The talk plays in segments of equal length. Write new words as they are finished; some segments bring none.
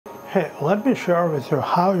Hey, let me share with you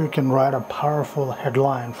how you can write a powerful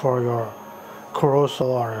headline for your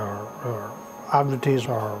carousel or your advertise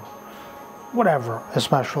or whatever,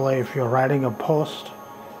 especially if you're writing a post.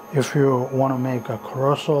 If you want to make a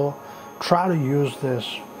carousel, try to use this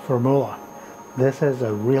formula. This is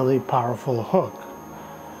a really powerful hook.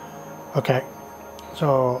 Okay,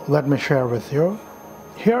 so let me share with you.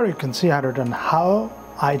 Here you can see I written how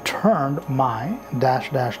I turned my dash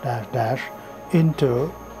dash dash dash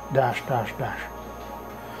into dash dash dash.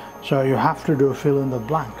 So you have to do fill in the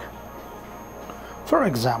blank. For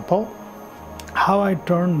example, how I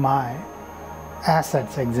turned my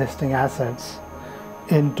assets, existing assets,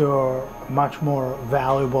 into much more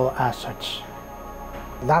valuable assets.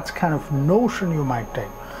 That's kind of notion you might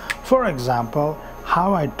take. For example,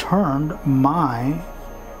 how I turned my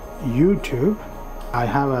YouTube, I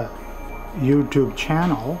have a YouTube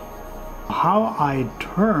channel, how I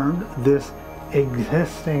turned this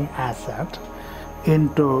existing asset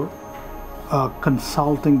into a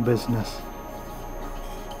consulting business.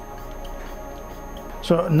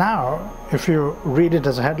 So now, if you read it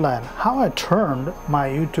as a headline, how I turned my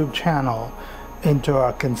YouTube channel into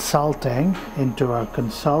a consulting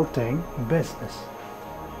business.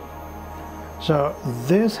 So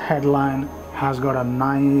this headline has got a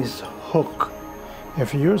nice hook.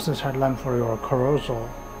 If you use this headline for your carousel,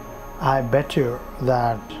 I bet you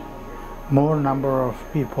that more number of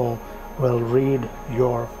people will read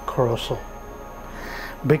your carousel,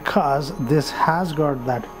 because this has got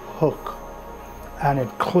that hook, and it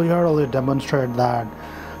clearly demonstrates that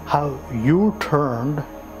how you turned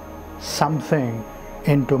something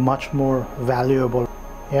into much more valuable.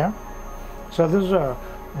 Yeah, so this is a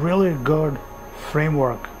really good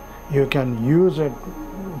framework. You can use it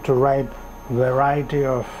to write variety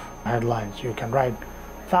of headlines. You can write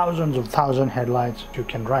thousands of headlines you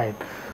can write.